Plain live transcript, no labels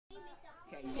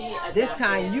This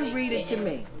time you read it to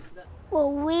me. We're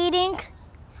reading,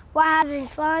 we're having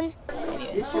fun.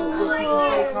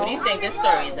 What do you think this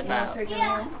story is about?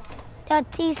 They're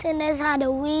teaching us how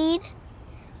to read.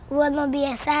 We're gonna be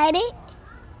excited.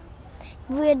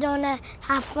 We're gonna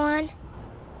have fun.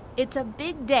 It's a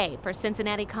big day for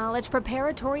Cincinnati College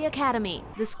Preparatory Academy.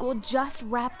 The school just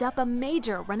wrapped up a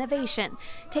major renovation,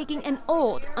 taking an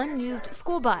old, unused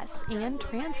school bus and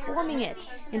transforming it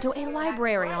into a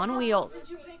library on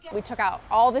wheels. We took out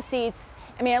all the seats.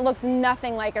 I mean, it looks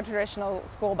nothing like a traditional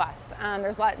school bus.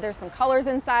 There's some colors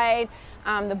inside.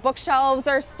 The bookshelves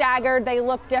are staggered. They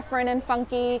look different and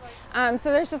funky.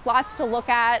 So there's just lots to look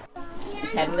at.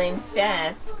 Pedaling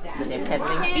fast with their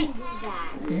pedaling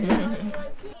feet.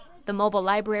 The mobile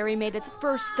library made its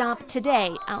first stop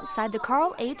today outside the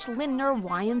Carl H. Lindner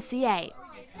YMCA.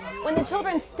 When the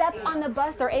children step on the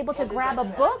bus, they're able to grab a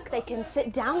book, they can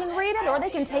sit down and read it, or they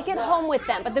can take it home with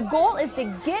them. But the goal is to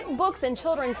get books in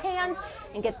children's hands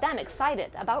and get them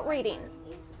excited about reading.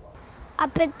 I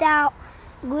picked out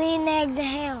green eggs and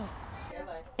ham.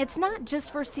 It's not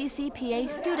just for CCPA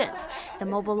students. The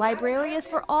mobile library is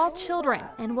for all children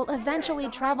and will eventually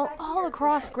travel all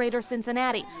across Greater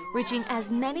Cincinnati, reaching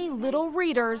as many little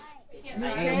readers.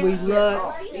 And we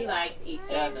like each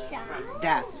other.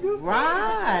 That's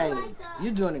right.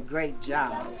 You're doing a great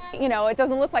job. You know, it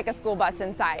doesn't look like a school bus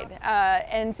inside,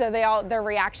 and so their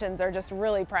reactions are just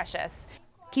really precious.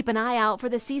 Keep an eye out for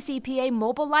the CCPA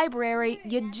mobile library.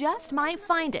 You just might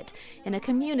find it in a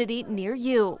community near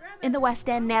you. In the West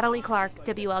End, Natalie Clark,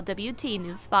 WLWT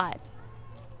News 5.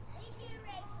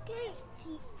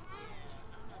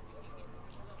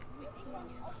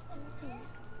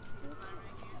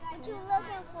 Would you look